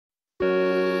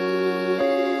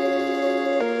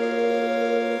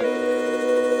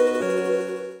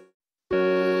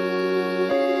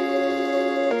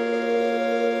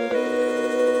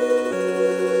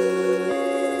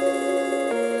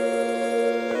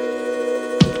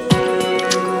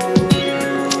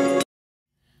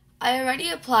I already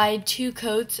applied 2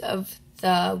 coats of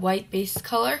the white base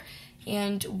color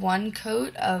and 1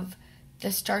 coat of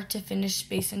the start to finish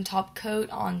base and top coat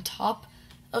on top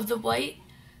of the white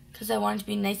because I want it to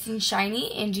be nice and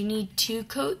shiny, and you need 2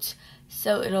 coats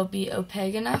so it'll be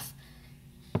opaque enough.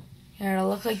 And it'll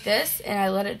look like this, and I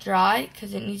let it dry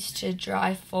because it needs to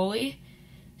dry fully.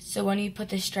 So when you put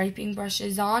the striping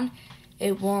brushes on,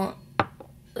 it won't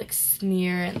like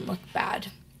smear and look bad.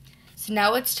 So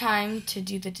now it's time to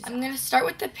do the design. I'm going to start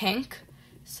with the pink.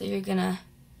 So you're going to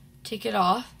take it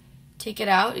off, take it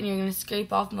out, and you're going to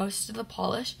scrape off most of the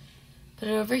polish. Put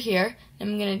it over here,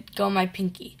 and I'm going to go on my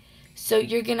pinky. So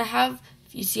you're going to have,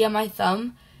 if you see on my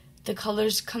thumb, the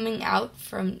colors coming out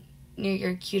from near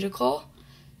your cuticle.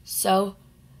 So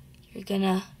you're going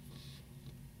to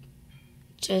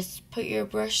just put your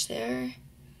brush there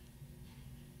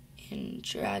and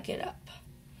drag it up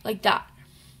like that.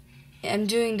 I'm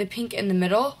doing the pink in the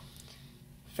middle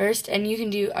first, and I'm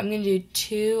going to do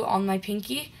 2 on my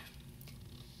pinky.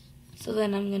 So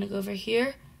then I'm going to go over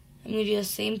here. I'm going to do the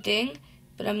same thing,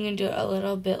 but I'm going to do it a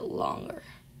little bit longer.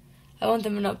 I want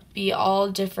them to be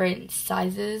all different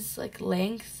sizes, like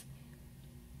lengths,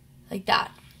 like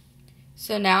that.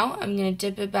 So now I'm going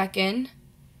to dip it back in,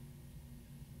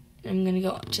 and I'm going to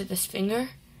go to this finger.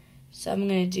 So I'm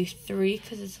going to do 3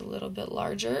 because it's a little bit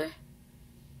larger.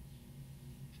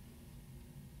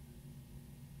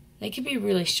 They can be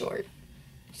really short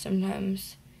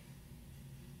sometimes.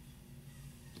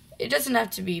 It doesn't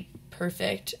have to be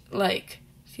perfect. Like,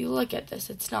 if you look at this,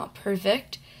 it's not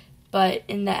perfect, but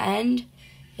in the end,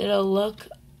 it'll look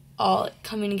all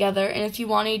coming together. And if you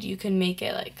wanted, you can make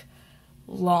it like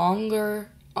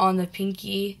longer on the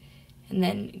pinky and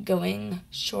then going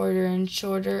shorter and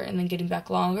shorter and then getting back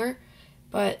longer.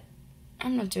 But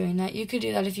I'm not doing that. You could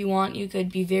do that if you want. You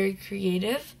could be very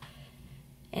creative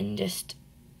and just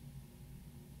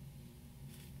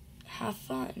have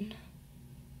fun.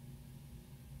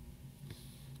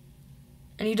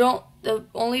 And the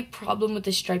only problem with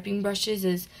the striping brushes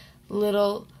is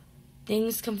little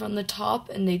things come from the top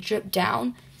and they drip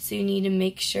down, so you need to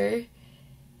make sure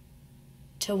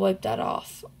to wipe that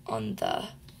off on the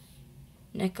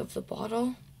neck of the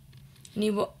bottle.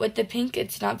 And with the pink,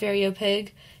 it's not very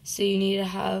opaque, so you need to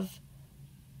have,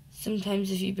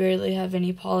 sometimes if you barely have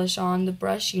any polish on the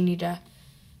brush, you need to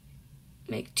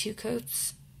make 2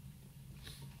 coats.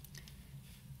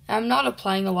 I'm not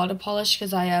applying a lot of polish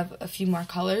because I have a few more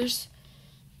colors.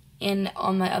 And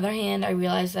on my other hand, I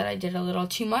realized that I did a little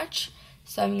too much,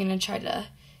 so I'm going to try to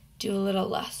do a little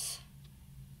less.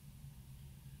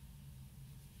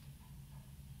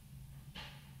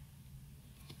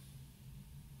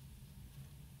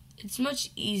 It's much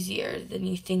easier than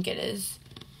you think it is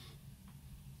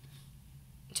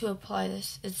to apply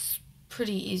this. It's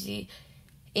pretty easy.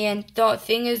 And the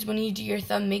thing is, when you do your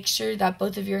thumb, make sure that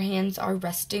both of your hands are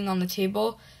resting on the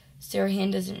table so your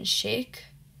hand doesn't shake,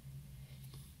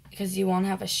 because you want to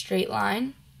have a straight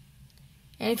line.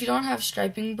 And if you don't have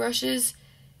striping brushes,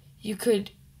 you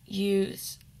could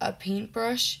use a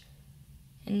paintbrush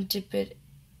and dip it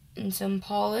in some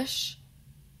polish,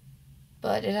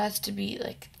 but it has to be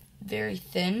like very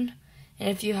thin. And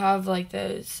if you have like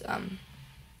those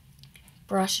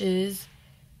brushes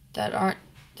that aren't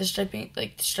the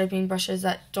striping brushes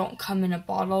that don't come in a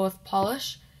bottle with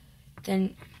polish,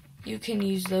 then you can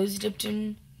use those dipped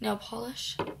in nail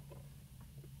polish.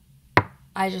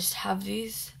 I just have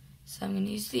these, so I'm going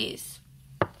to use these.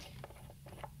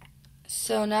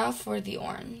 So now for the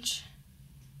orange.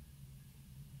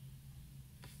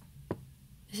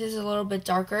 This is a little bit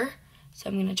darker, so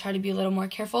I'm going to try to be a little more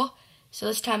careful. So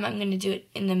this time I'm going to do it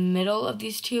in the middle of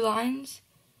these 2 lines.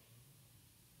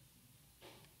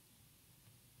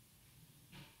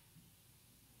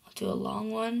 I'll do a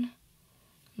long one,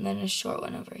 and then a short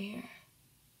one over here.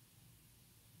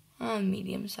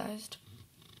 Medium-sized.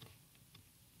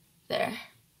 There.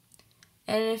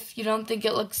 And if you don't think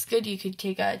it looks good, you could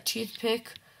take a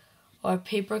toothpick or a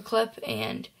paper clip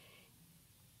and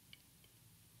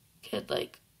could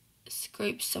like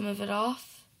scrape some of it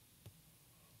off.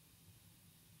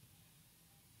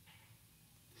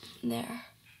 There.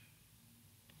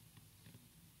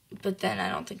 But then I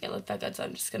don't think it looked that good, so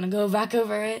I'm just going to go back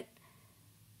over it.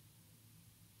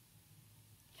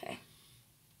 Okay.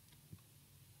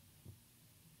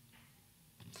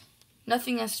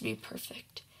 Nothing has to be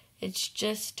perfect. It's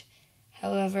just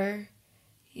however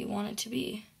you want it to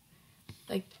be.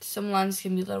 Like, some lines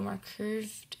can be a little more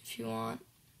curved if you want.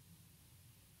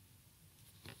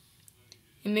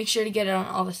 And make sure to get it on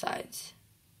all the sides.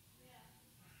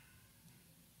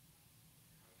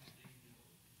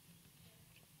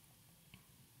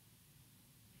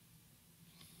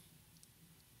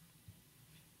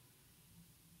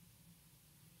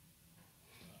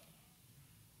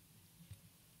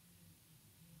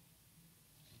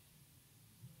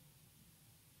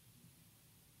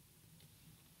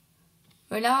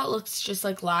 Right now it looks just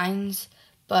like lines,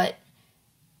 but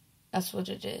that's what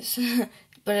it is.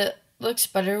 But it looks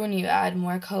better when you add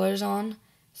more colors on.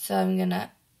 So I'm going to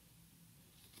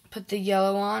put the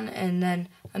yellow on, and then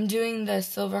I'm doing the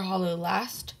silver hollow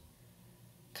last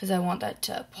because I want that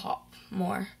to pop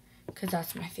more, because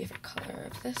that's my favorite color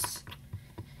of this.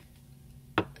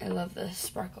 I love the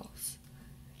sparkles.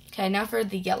 Okay, now for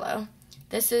the yellow.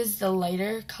 This is the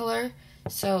lighter color,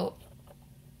 so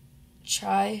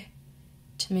try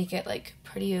to make it like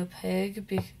pretty opaque,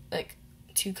 like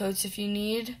 2 coats if you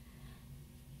need.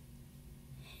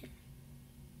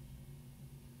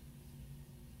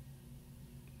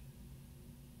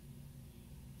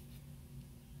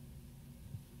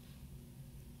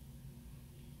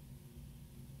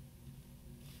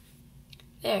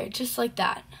 There, just like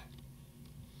that.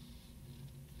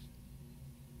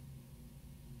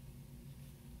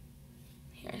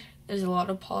 Here, there's a lot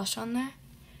of polish on there.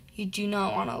 You do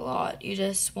not want a lot. You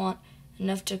just want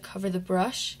enough to cover the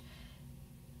brush,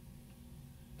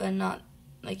 but not,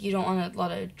 like, you don't want a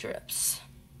lot of drips.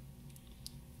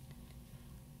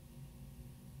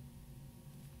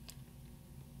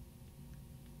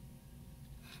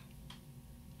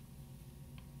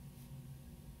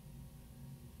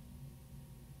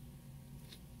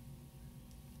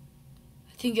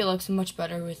 I think it looks much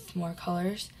better with more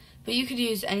colors, but you could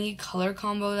use any color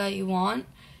combo that you want.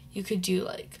 You could do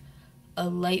like a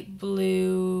light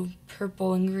blue,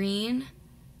 purple, and green,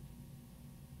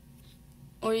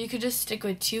 or you could just stick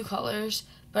with 2 colors,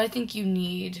 but I think you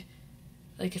need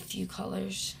like a few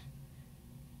colors.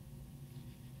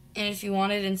 And if you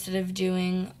wanted, instead of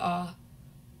doing a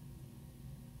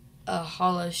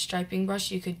hollow striping brush,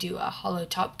 you could do a hollow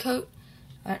top coat.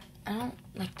 But I don't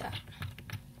like that.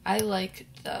 I like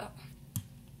the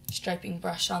striping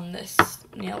brush on this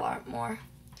nail art more.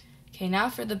 Okay, now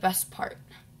for the best part,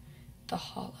 the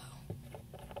hollow.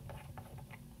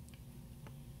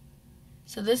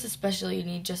 So this especially, you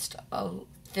need just a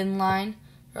thin line,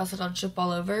 or else it'll drip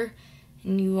all over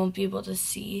and you won't be able to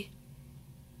see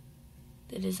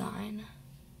the design.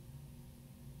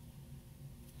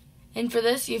 And for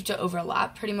this, you have to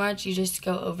overlap pretty much. You just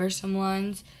go over some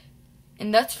lines,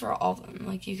 and that's for all of them.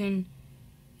 Like, you can,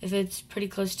 if it's pretty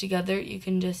close together, you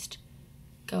can just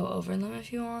go over them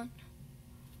if you want.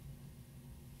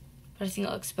 But I think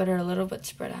it looks better a little bit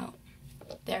spread out.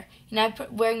 There. And I'm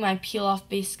wearing my Peel Off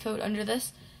Basecoat under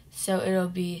this, so it'll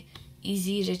be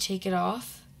easy to take it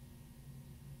off.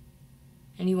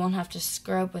 And you won't have to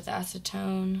scrub with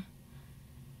acetone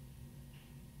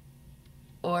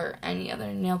or any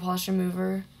other nail polish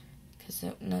remover, because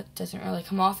it doesn't really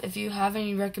come off. If you have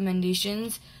any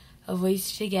recommendations of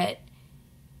ways to get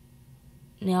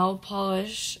nail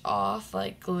polish off,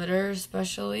 like glitter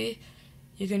especially,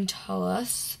 you can tell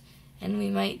us, and we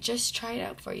might just try it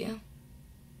out for you.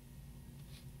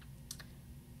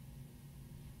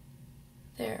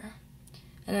 There.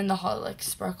 And then the hollow, like,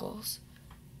 sparkles.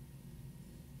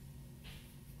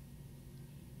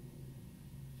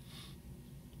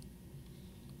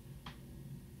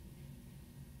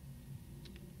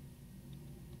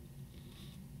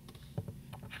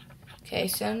 Okay,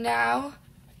 so now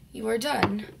you are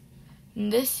done.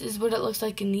 And this is what it looks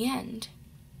like in the end.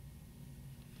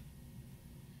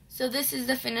 So this is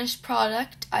the finished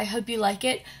product. I hope you like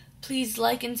it. Please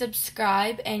like and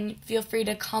subscribe, and feel free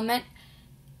to comment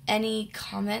any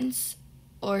comments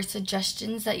or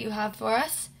suggestions that you have for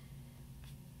us.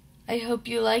 I hope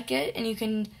you like it, and you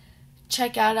can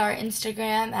check out our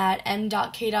Instagram at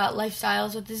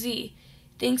m.k.lifestylez with a Z.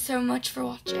 Thanks so much for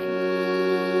watching.